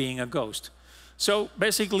mean by being a ghost. So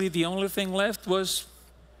basically, the only thing left was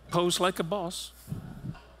pose like a boss.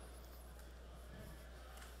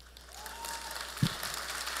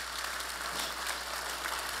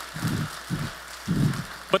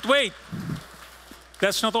 But wait,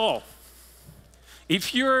 that's not all.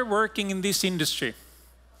 If you're working in this industry,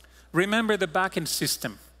 remember the backend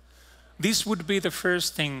system. This would be the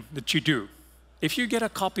first thing that you do. If you get a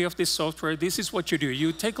copy of this software, this is what you do.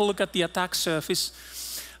 You take a look at the attack surface,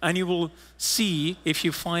 and you will see if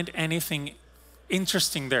you find anything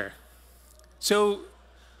interesting there. So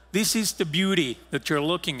this is the beauty that you're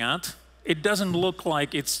looking at. It doesn't look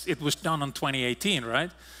like it was done on 2018,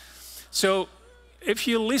 right? So if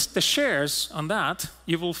you list the shares on that,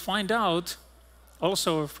 you will find out,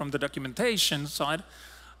 also from the documentation side,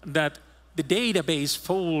 that the database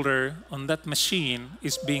folder on that machine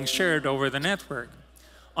is being shared over the network.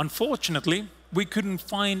 Unfortunately, we couldn't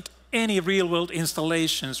find any real-world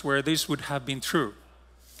installations where this would have been true.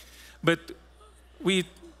 But we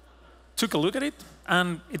took a look at it,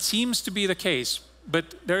 and it seems to be the case. But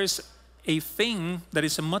there is a thing that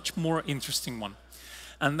is a much more interesting one,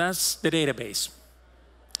 and that's the database.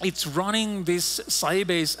 It's running this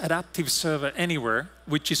Sybase adaptive server anywhere,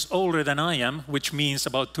 which is older than I am, which means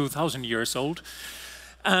about 2,000 years old.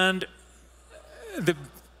 And the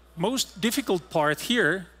most difficult part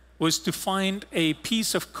here was to find a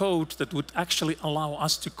piece of code that would actually allow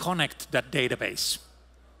us to connect that database.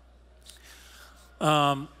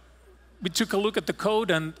 We took a look at the code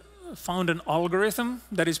and found an algorithm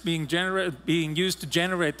that is being used to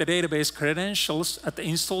generate the database credentials at the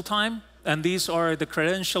install time. And these are the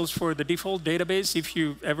credentials for the default database if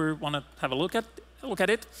you ever want to have a look at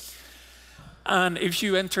it. And if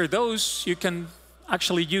you enter those, you can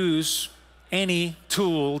actually use any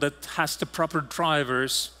tool that has the proper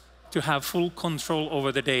drivers to have full control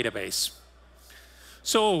over the database.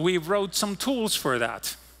 So we wrote some tools for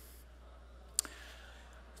that.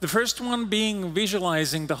 The first one being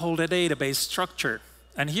visualizing the whole database structure.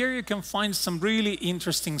 And here you can find some really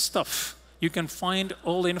interesting stuff. You can find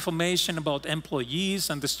all the information about employees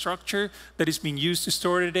and the structure that is being used to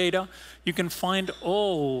store the data. You can find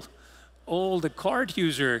all the card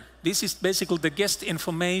user. This is basically the guest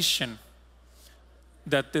information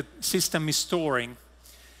that the system is storing.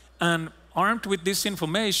 And armed with this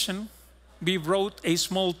information, we wrote a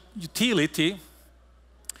small utility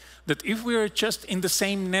that if we are just in the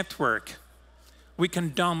same network, we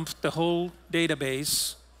can dump the whole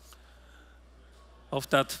database of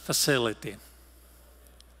that facility.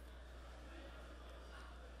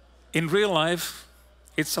 In real life,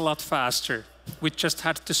 it's a lot faster. We just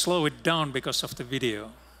had to slow it down because of the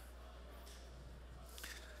video.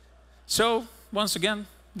 So, once again,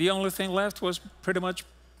 the only thing left was pretty much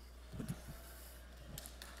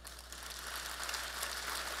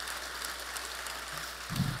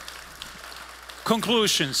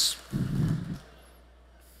conclusions.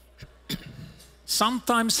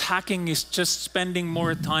 Sometimes hacking is just spending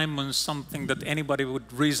more time on something that anybody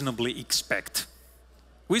would reasonably expect.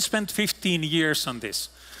 We spent 15 years on this.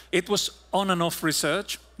 It was on and off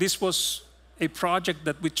research. This was a project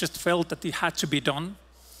that we just felt that it had to be done.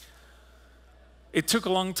 It took a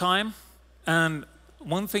long time, and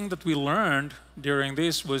one thing that we learned during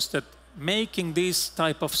this was that making these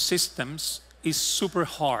type of systems is super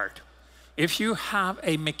hard. If you have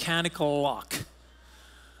a mechanical lock,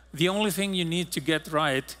 the only thing you need to get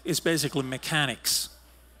right is basically mechanics.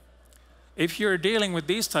 If you're dealing with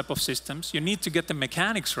these type of systems, you need to get the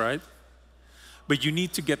mechanics right, but you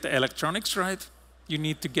need to get the electronics right, you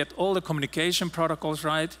need to get all the communication protocols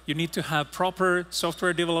right, you need to have proper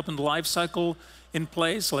software development lifecycle in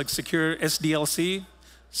place, like secure SDLC,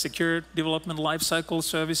 secure development lifecycle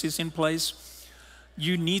services in place.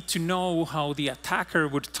 You need to know how the attacker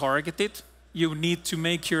would target it. You need to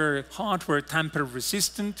make your hardware tamper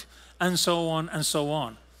resistant, and so on and so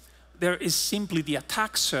on. There is simply the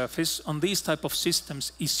attack surface on these type of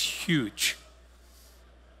systems is huge.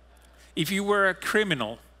 If you were a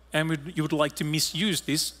criminal and you would like to misuse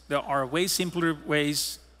this, there are way simpler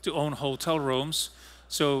ways to own hotel rooms.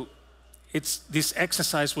 So this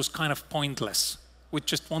exercise was kind of pointless. We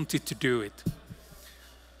just wanted to do it.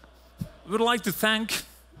 We would like to thank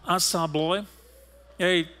Assa Abloy.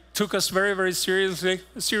 He took us very, very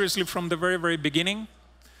seriously from the very, very beginning.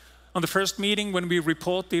 On the first meeting, when we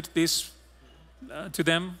reported this to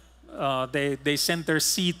them, they sent their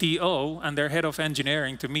CTO and their head of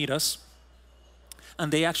engineering to meet us.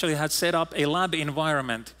 And they actually had set up a lab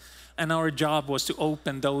environment. And our job was to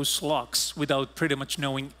open those locks without pretty much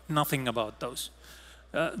knowing nothing about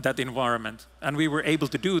that environment. And we were able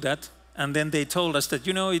to do that And then they told us that,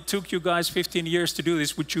 you know, it took you guys 15 years to do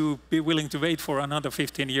this. Would you be willing to wait for another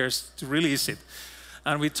 15 years to release it?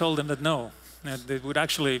 And we told them that no. They would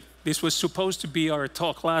actually, this was supposed to be our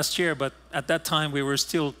talk last year, but at that time we were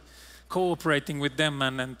still cooperating with them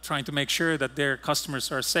and trying to make sure that their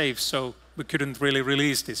customers are safe, so we couldn't really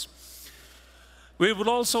release this. We would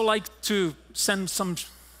also like to send some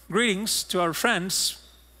greetings to our friends.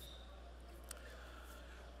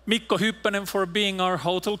 Mikko Hyppönen for being our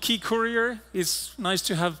hotel key courier. It's nice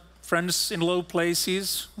to have friends in low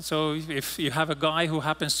places. So if you have a guy who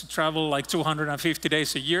happens to travel like 250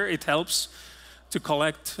 days a year, it helps to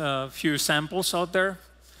collect a few samples out there.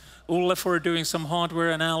 Ulle for doing some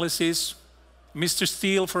hardware analysis. Mr.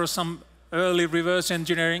 Steele for some early reverse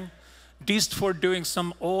engineering. Dist for doing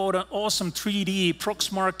some awesome 3D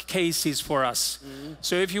Proxmark cases for us.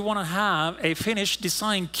 So if you want to have a finished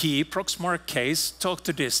design key Proxmark case, talk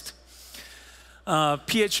to Dist.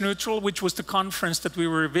 pH Neutral, which was the conference that we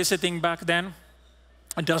were visiting back then,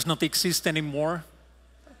 it does not exist anymore.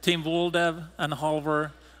 Tim Woldev and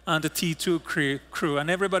Halvor and the T2 crew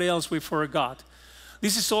and everybody else we forgot.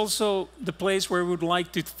 This is also the place where we would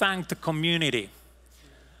like to thank the community.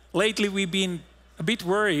 Lately we've been a bit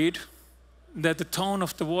worried that the tone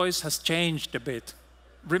of the voice has changed a bit.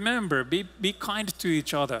 Remember, be kind to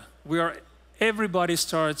each other. Everybody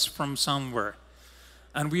starts from somewhere.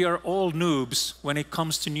 And we are all noobs when it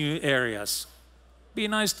comes to new areas. Be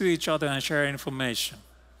nice to each other and share information.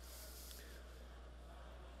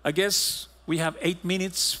 I guess we have 8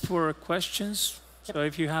 minutes for questions. Yep. So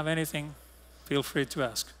if you have anything, feel free to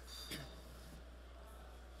ask.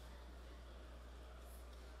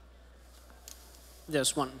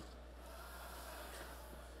 There's one.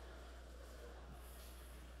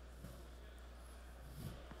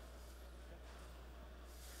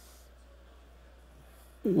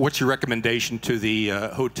 What's your recommendation to the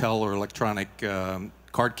hotel or electronic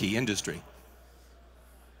card key industry?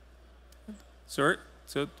 Sorry?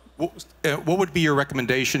 So, what would be your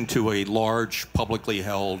recommendation to a large, publicly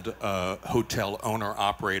held hotel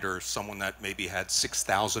owner-operator, someone that maybe had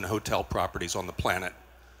 6,000 hotel properties on the planet?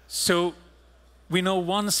 So we know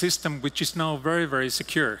one system which is now very, very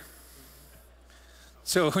secure.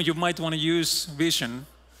 So you might want to use Vision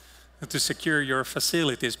to secure your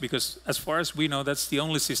facilities, because as far as we know, that's the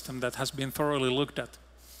only system that has been thoroughly looked at.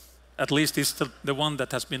 At least it's the one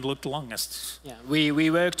that has been looked longest. Yeah, we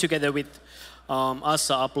work together with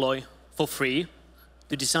Assa Abloy for free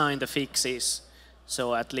to design the fixes.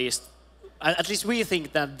 So at least we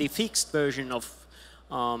think that the fixed version of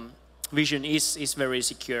Vision is very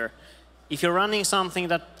secure. If you're running something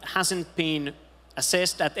that hasn't been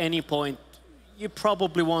assessed at any point, you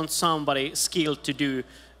probably want somebody skilled to do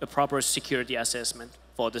a proper security assessment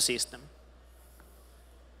for the system.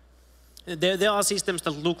 There are systems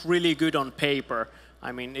that look really good on paper.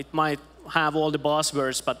 I mean, it might have all the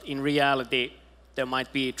buzzwords, but in reality, there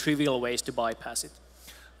might be trivial ways to bypass it.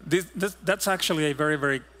 That's actually a very,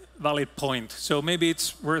 very valid point. So maybe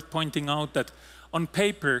it's worth pointing out that on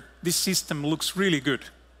paper, this system looks really good.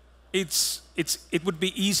 It would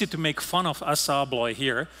be easy to make fun of Assa Abloy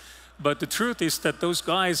here, but the truth is that those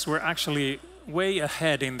guys were actually way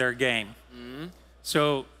ahead in their game.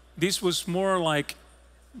 So this was more like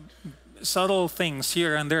subtle things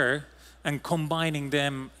here and there and combining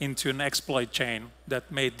them into an exploit chain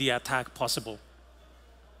that made the attack possible.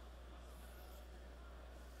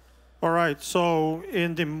 All right, so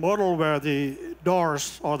in the model where the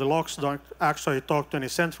doors or the locks don't actually talk to any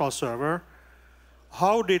central server,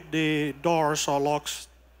 how did the doors or locks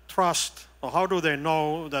trust, or how do they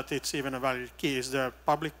know that it's even a valid key? Is there a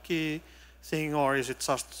public key thing, or is it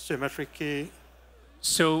just symmetric key?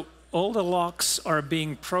 So all the locks are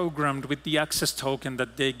being programmed with the access token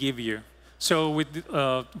that they give you. So with,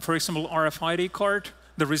 for example, RFID card,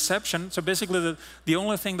 the reception, so basically the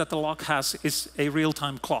only thing that the lock has is a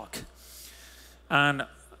real-time clock and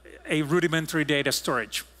a rudimentary data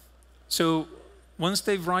storage. So once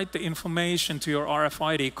they write the information to your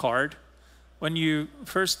RFID card, when you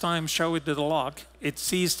first time show it to the lock, it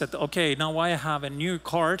sees that, okay, now I have a new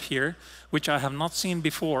card here, which I have not seen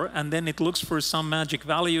before, and then it looks for some magic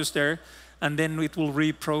values there, and then it will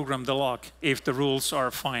reprogram the lock if the rules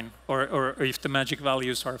are fine, or if the magic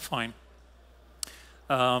values are fine.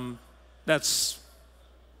 That's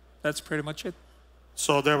pretty much it.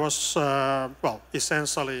 So there was, well,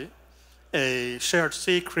 essentially a shared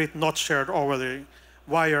secret, not shared over the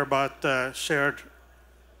wire, but shared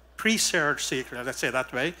pre-shared secret, let's say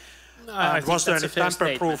that way. Was there any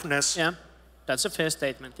tamper-proofness? Yeah, that's a fair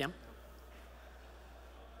statement, yeah.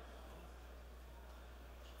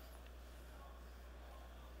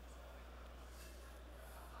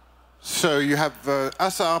 So you have,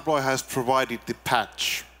 Assa Abloy has provided the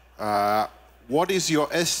patch. What is your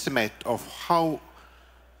estimate of how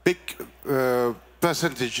big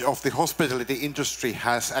percentage of the hospitality industry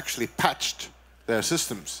has actually patched their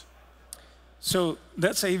systems? So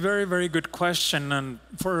that's a very, very good question, and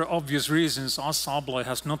for obvious reasons, Assa Abloy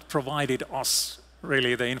has not provided us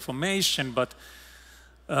really the information, but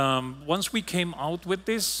once we came out with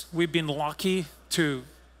this, we've been lucky to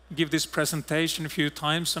give this presentation a few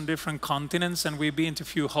times on different continents, and we've been to a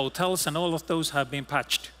few hotels, and all of those have been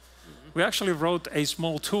patched. We actually wrote a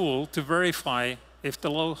small tool to verify if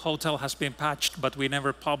the hotel has been patched, but we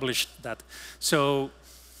never published that. So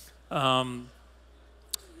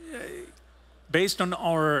based on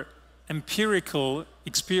our empirical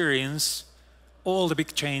experience, all the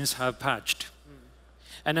big chains have patched.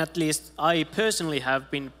 And at least I personally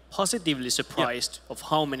have been positively surprised of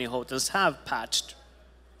how many hotels have patched.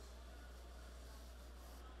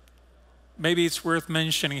 Maybe it's worth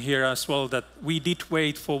mentioning here as well that we did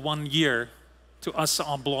wait for 1 year to Assa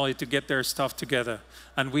Abloy to get their stuff together.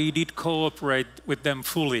 And we did cooperate with them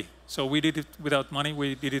fully. So we did it without money,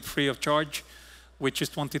 we did it free of charge. We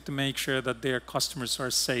just wanted to make sure that their customers are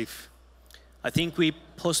safe. I think we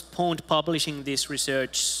postponed publishing this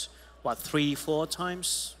research, what, 3-4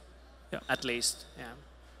 times? Yeah. At least,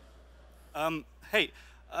 yeah. Hey,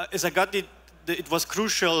 as I got it, it was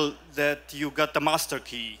crucial that you got the master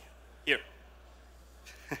key here.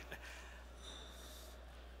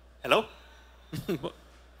 Hello?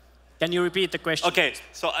 Can you repeat the question? Okay,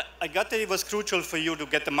 so I got that it was crucial for you to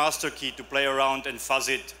get the master key to play around and fuzz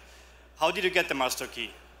it. How did you get the master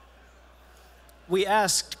key? We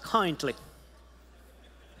asked kindly.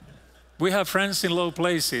 We have friends in low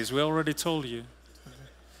places, we already told you.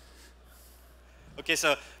 Okay,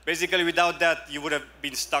 so basically without that, you would have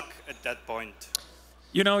been stuck at that point.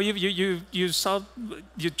 You know, you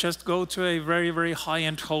just go to a very, very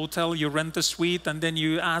high-end hotel, you rent a suite, and then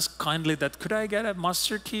you ask kindly that, could I get a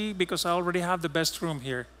master key? Because I already have the best room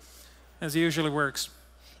here, as it usually works.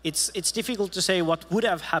 It's difficult to say what would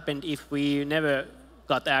have happened if we never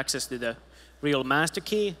got access to the real master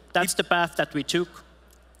key. That's the path that we took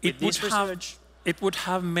with this research. It would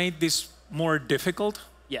have made this more difficult.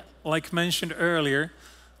 Yeah. Like mentioned earlier,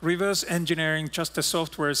 reverse engineering just the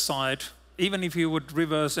software side, even if you would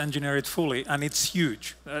reverse engineer it fully, and it's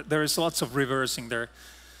huge, there is lots of reversing there,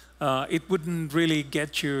 it wouldn't really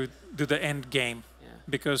get you to the end game,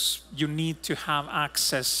 because you need to have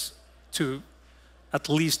access to at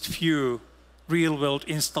least few real-world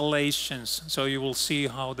installations, so you will see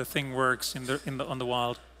how the thing works on the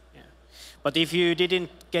wild. Yeah. But if you didn't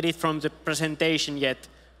get it from the presentation yet,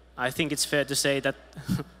 I think it's fair to say that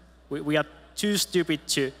we are too stupid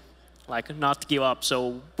to not give up.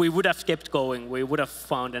 So we would have kept going. We would have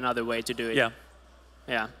found another way to do it. Yeah.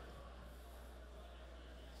 Yeah.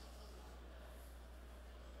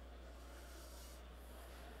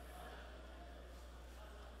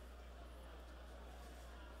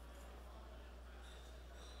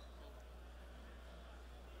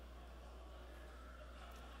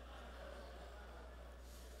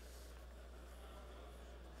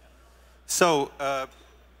 So,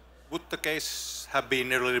 would the case have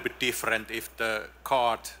been a little bit different if the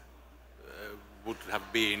card would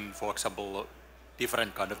have been, for example, a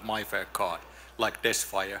different kind of MyFair card, like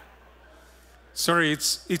Desfire? Sorry,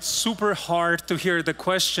 it's super hard to hear the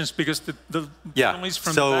questions because the noise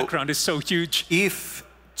from the background is so huge. If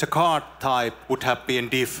the card type would have been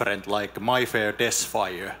different, like MyFair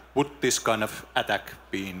Desfire, would this kind of attack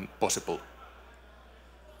been possible?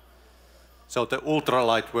 So the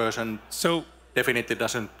ultralight version definitely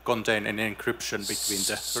doesn't contain any encryption between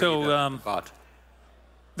the reader and the card.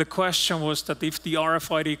 The question was that if the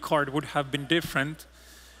RFID card would have been different,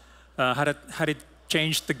 had it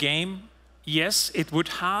changed the game? Yes, it would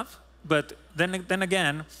have, but then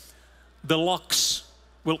again, the locks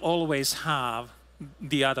will always have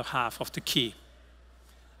the other half of the key.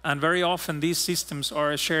 And very often these systems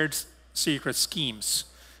are shared secret schemes.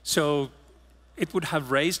 So it would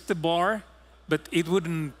have raised the bar, but it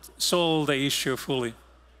wouldn't solve the issue fully.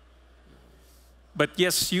 But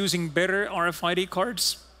yes, using better RFID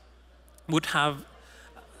cards would have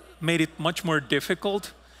made it much more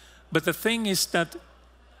difficult. But the thing is that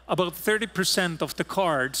about 30% of the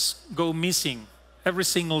cards go missing every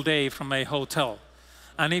single day from a hotel.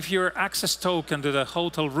 And if your access token to the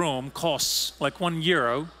hotel room costs like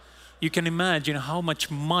 €1, you can imagine how much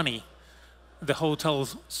money the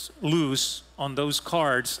hotels lose on those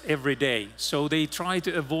cards every day. So they try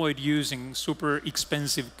to avoid using super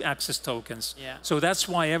expensive access tokens. Yeah. So that's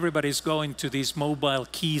why everybody's going to these mobile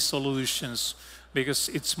key solutions, because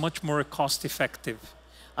it's much more cost effective.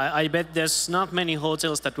 I bet there's not many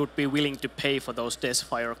hotels that would be willing to pay for those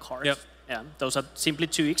Desfire cards. Yep. Yeah, those are simply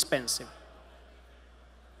too expensive.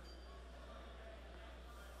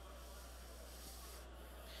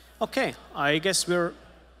 Okay, I guess we're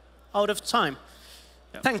out of time.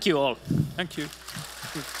 Yep. Thank you all. Thank you.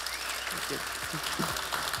 Thank you.